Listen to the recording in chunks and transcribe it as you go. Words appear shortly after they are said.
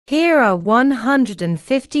Here are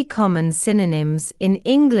 150 common synonyms in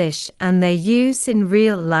English and their use in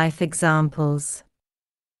real-life examples.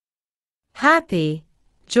 Happy,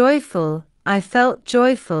 joyful. I felt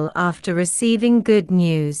joyful after receiving good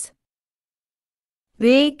news.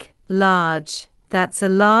 Big, large. That's a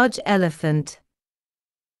large elephant.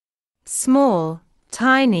 Small,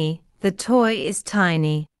 tiny. The toy is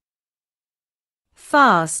tiny.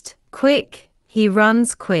 Fast, quick. He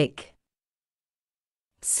runs quick.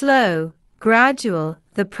 Slow, gradual.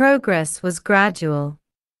 The progress was gradual.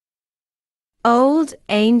 Old,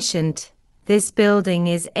 ancient. This building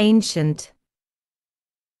is ancient.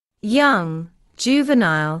 Young,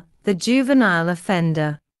 juvenile. The juvenile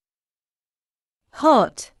offender.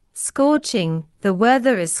 Hot, scorching. The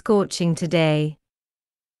weather is scorching today.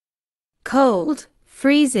 Cold,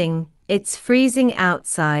 freezing. It's freezing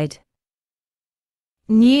outside.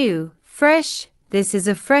 New, fresh. This is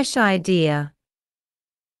a fresh idea.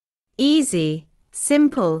 Easy,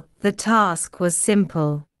 simple. The task was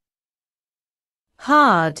simple.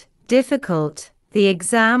 Hard, difficult. The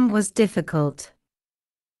exam was difficult.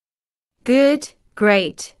 Good,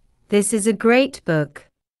 great. This is a great book.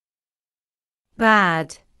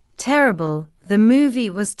 Bad, terrible. The movie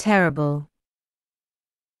was terrible.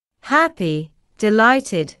 Happy,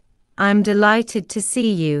 delighted. I'm delighted to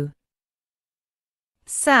see you.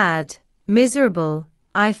 Sad, miserable.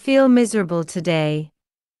 I feel miserable today.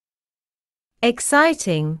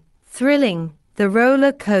 Exciting, thrilling. The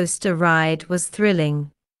roller coaster ride was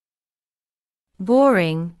thrilling.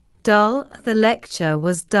 Boring, dull. The lecture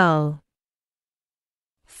was dull.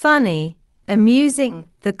 Funny, amusing.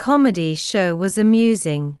 The comedy show was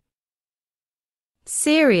amusing.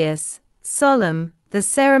 Serious, solemn. The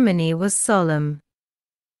ceremony was solemn.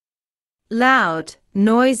 Loud,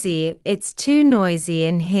 noisy. It's too noisy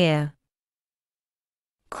in here.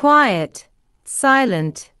 Quiet,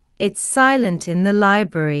 silent. It's silent in the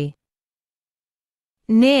library.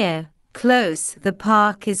 Near, close. The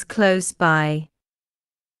park is close by.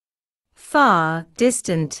 Far,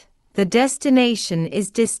 distant. The destination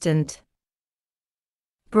is distant.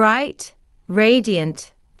 Bright,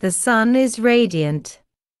 radiant. The sun is radiant.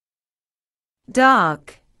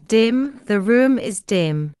 Dark, dim. The room is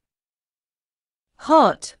dim.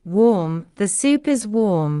 Hot, warm. The soup is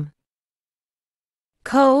warm.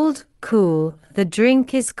 Cold, cool. The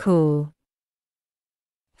drink is cool.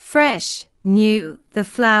 Fresh, new. The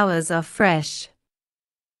flowers are fresh.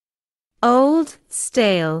 Old,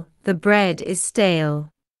 stale. The bread is stale.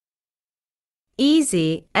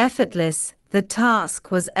 Easy, effortless. The task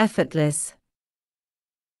was effortless.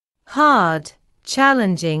 Hard,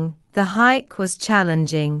 challenging. The hike was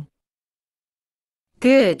challenging.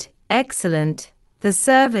 Good, excellent. The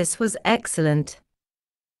service was excellent.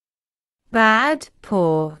 Bad,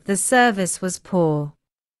 poor. The service was poor.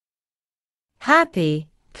 Happy,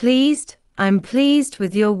 pleased. I'm pleased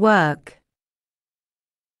with your work.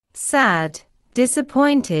 Sad,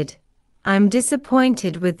 disappointed. I'm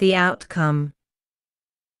disappointed with the outcome.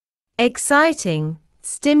 Exciting,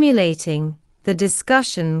 stimulating. The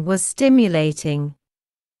discussion was stimulating.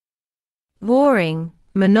 Boring,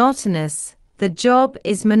 monotonous. The job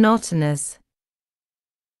is monotonous.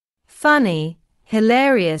 Funny,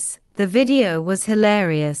 hilarious. The video was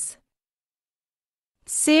hilarious.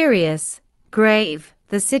 Serious, grave.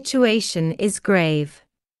 The situation is grave.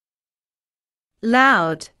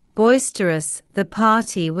 Loud, boisterous. The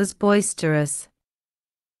party was boisterous.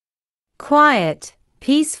 Quiet,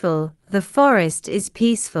 peaceful. The forest is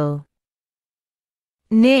peaceful.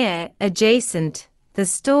 Near, adjacent. The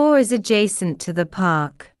store is adjacent to the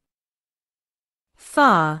park.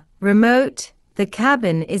 Far, remote. The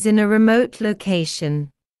cabin is in a remote location.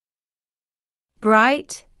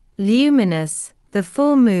 Bright, luminous. The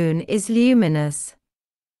full moon is luminous.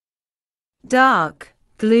 Dark,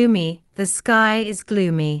 gloomy. The sky is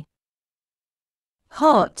gloomy.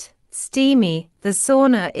 Hot, steamy. The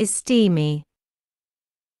sauna is steamy.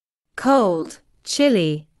 Cold,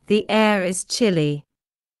 chilly. The air is chilly.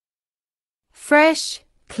 Fresh,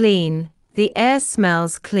 clean. The air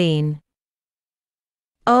smells clean.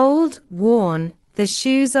 Old, worn. The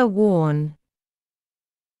shoes are worn.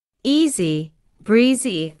 Easy,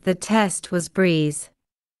 breezy. The test was breeze.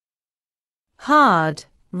 Hard,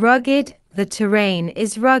 rugged. The terrain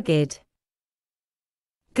is rugged.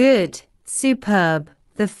 Good, superb.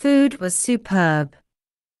 The food was superb.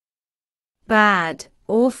 Bad,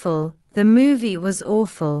 awful. The movie was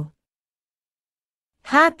awful.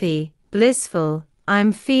 Happy, blissful.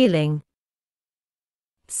 I'm feeling.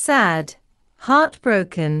 Sad,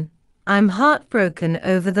 heartbroken. I'm heartbroken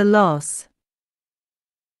over the loss.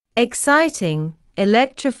 Exciting,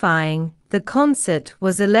 electrifying. the concert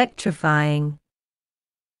was electrifying.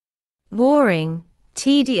 Boring,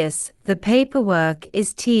 tedious, the paperwork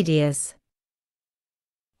is tedious.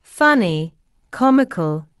 Funny,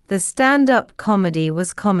 comical, the stand-up comedy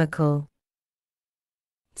was comical.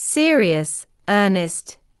 Serious,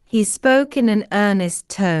 earnest, he spoke in an earnest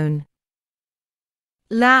tone.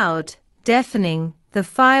 Loud, deafening, the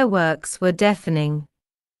fireworks were deafening.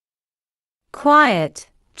 Quiet,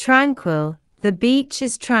 tranquil, the beach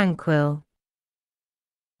is tranquil.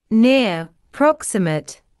 Near,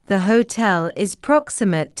 proximate, the hotel is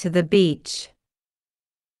proximate to the beach.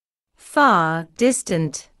 Far,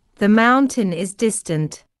 distant, the mountain is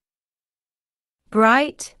distant.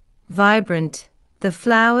 Bright, vibrant, the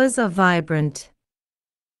flowers are vibrant.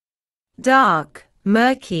 Dark,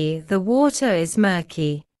 murky, the water is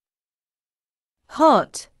murky.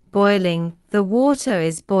 Hot, boiling, the water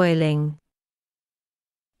is boiling.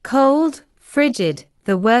 Cold, frigid,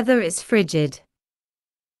 the weather is frigid.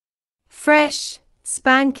 Fresh,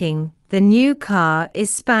 spanking, the new car is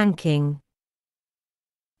spanking.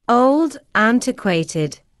 Old,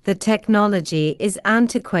 antiquated, the technology is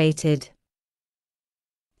antiquated.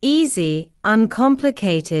 Easy,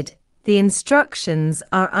 uncomplicated, the instructions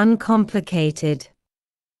are uncomplicated.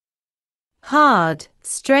 Hard,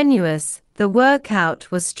 strenuous, the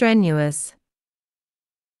workout was strenuous.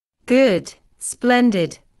 Good,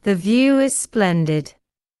 splendid, the view is splendid.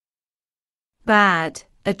 Bad,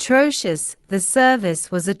 atrocious, the service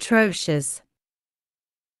was atrocious.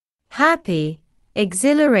 Happy,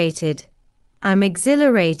 exhilarated, I'm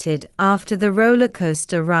exhilarated after the roller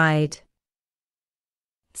coaster ride.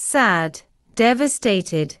 Sad,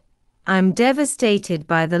 devastated, I'm devastated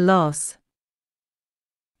by the loss.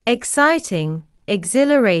 Exciting,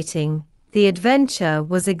 exhilarating, the adventure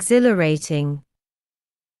was exhilarating.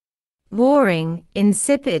 Boring,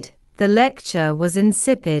 insipid, the lecture was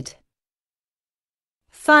insipid.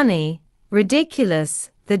 Funny,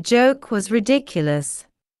 ridiculous, the joke was ridiculous.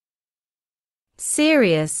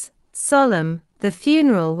 Serious, solemn, the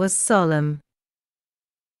funeral was solemn.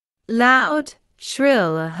 Loud,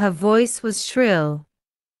 shrill, her voice was shrill.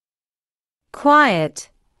 Quiet,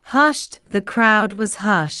 hushed, the crowd was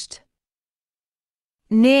hushed.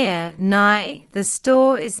 Near, nigh, the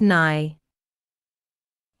store is nigh.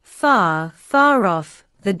 Far, far off,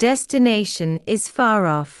 the destination is far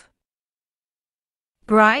off.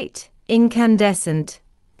 Bright, incandescent,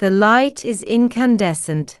 the light is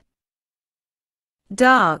incandescent.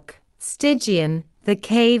 Dark, Stygian, the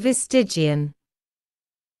cave is Stygian.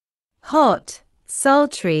 Hot,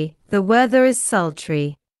 sultry, the weather is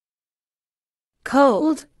sultry.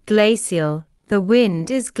 Cold, glacial, the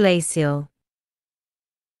wind is glacial.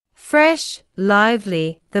 Fresh,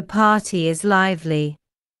 lively, the party is lively.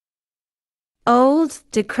 Old,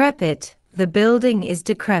 decrepit, the building is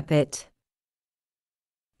decrepit.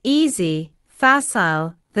 Easy,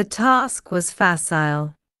 facile, the task was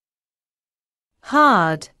facile.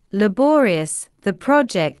 Hard, laborious, the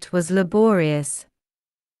project was laborious.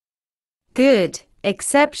 Good,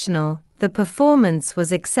 exceptional, the performance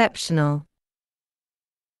was exceptional.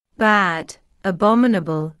 Bad,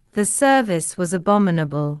 abominable, the service was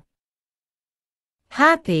abominable.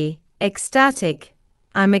 Happy, ecstatic,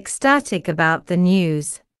 I'm ecstatic about the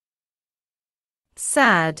news.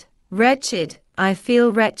 Sad, wretched, I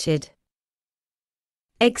feel wretched.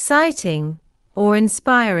 Exciting,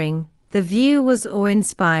 awe-inspiring, the view was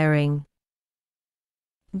awe-inspiring.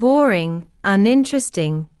 Boring,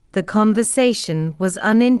 uninteresting, the conversation was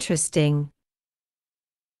uninteresting.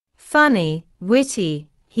 Funny, witty,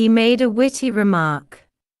 he made a witty remark.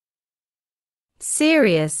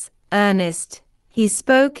 Serious, earnest, he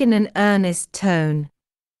spoke in an earnest tone.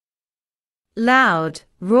 Loud,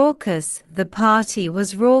 raucous, the party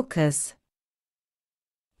was raucous.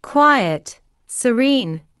 Quiet,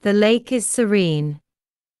 serene, the lake is serene.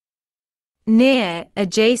 Near,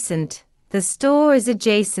 adjacent, the store is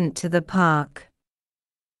adjacent to the park.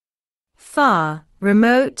 Far,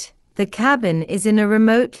 remote, the cabin is in a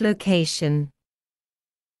remote location.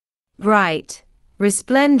 Bright,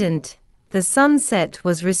 resplendent, the sunset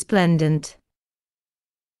was resplendent.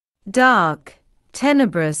 Dark,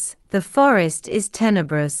 tenebrous, the forest is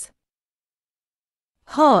tenebrous.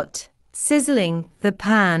 Hot, sizzling, the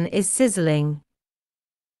pan is sizzling.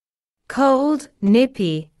 Cold,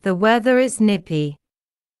 nippy, the weather is nippy.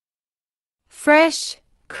 Fresh,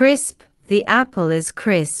 crisp, the apple is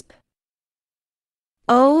crisp.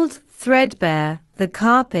 Old, threadbare, the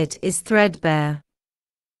carpet is threadbare.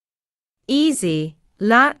 Easy,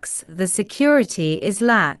 lax, the security is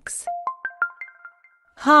lax.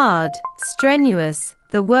 Hard, strenuous,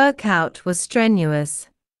 the workout was strenuous.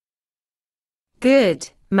 Good,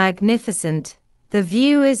 magnificent, the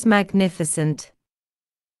view is magnificent.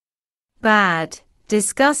 Bad,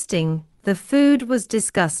 disgusting, the food was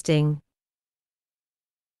disgusting.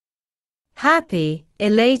 Happy,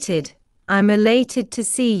 elated, I'm elated to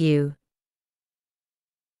see you.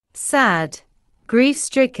 Sad,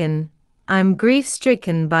 grief-stricken, I'm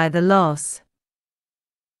grief-stricken by the loss.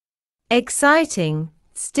 Exciting,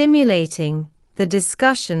 stimulating, the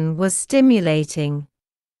discussion was stimulating.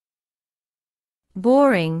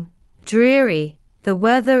 Boring, dreary, the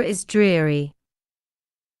weather is dreary.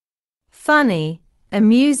 Funny,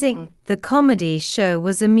 amusing, the comedy show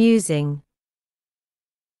was amusing.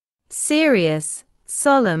 Serious,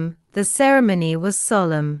 solemn, the ceremony was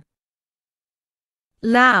solemn.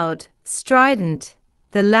 Loud, strident,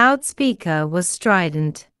 the loudspeaker was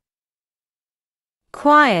strident.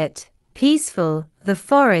 Quiet, peaceful, the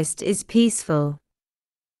forest is peaceful.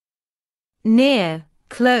 Near,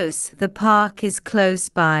 close, the park is close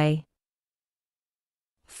by.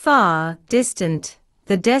 Far, distant,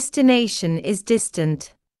 the destination is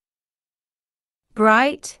distant.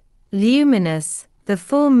 Bright, luminous, the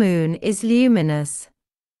full moon is luminous.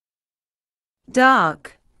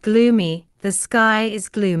 Dark, gloomy, the sky is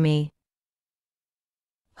gloomy.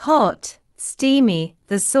 Hot, steamy,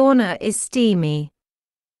 the sauna is steamy.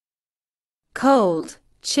 Cold,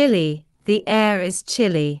 chilly, the air is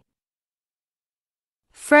chilly.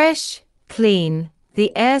 Fresh, clean,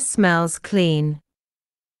 the air smells clean.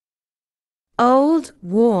 Old,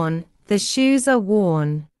 worn, the shoes are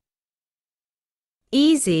worn.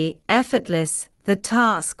 Easy, effortless, the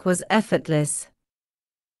task was effortless.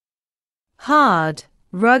 Hard,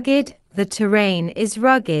 rugged, the terrain is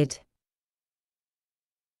rugged.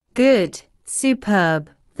 Good, superb,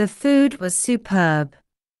 the food was superb.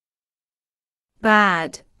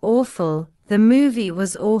 Bad, awful, the movie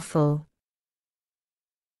was awful.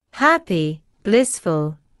 Happy,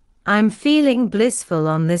 blissful, I'm feeling blissful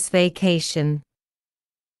on this vacation.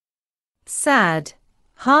 Sad,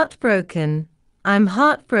 heartbroken, I'm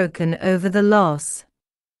heartbroken over the loss.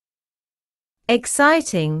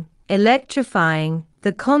 Exciting, electrifying,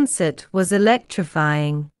 the concert was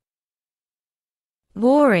electrifying.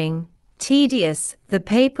 Boring, tedious, the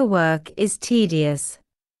paperwork is tedious.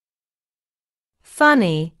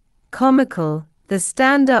 Funny, comical, the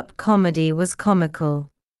stand-up comedy was comical.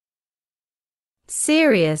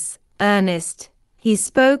 Serious, earnest, he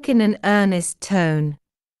spoke in an earnest tone.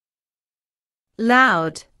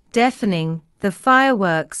 Loud, deafening, the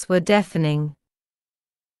fireworks were deafening.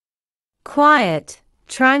 Quiet,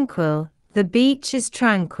 tranquil, the beach is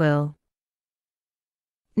tranquil.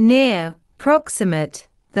 Near, proximate,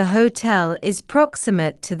 the hotel is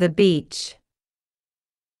proximate to the beach.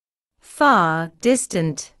 Far,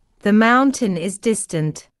 distant, the mountain is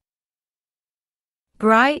distant.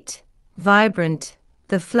 Bright, vibrant,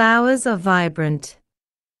 the flowers are vibrant.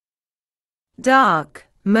 Dark,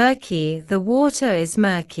 murky, the water is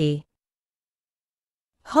murky.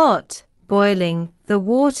 Hot, boiling, the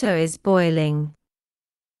water is boiling.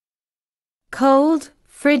 Cold,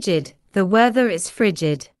 frigid, the weather is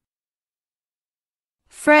frigid.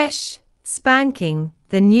 Fresh, spanking,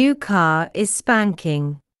 the new car is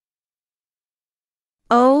spanking.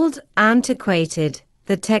 Old, antiquated,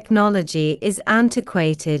 the technology is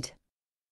antiquated.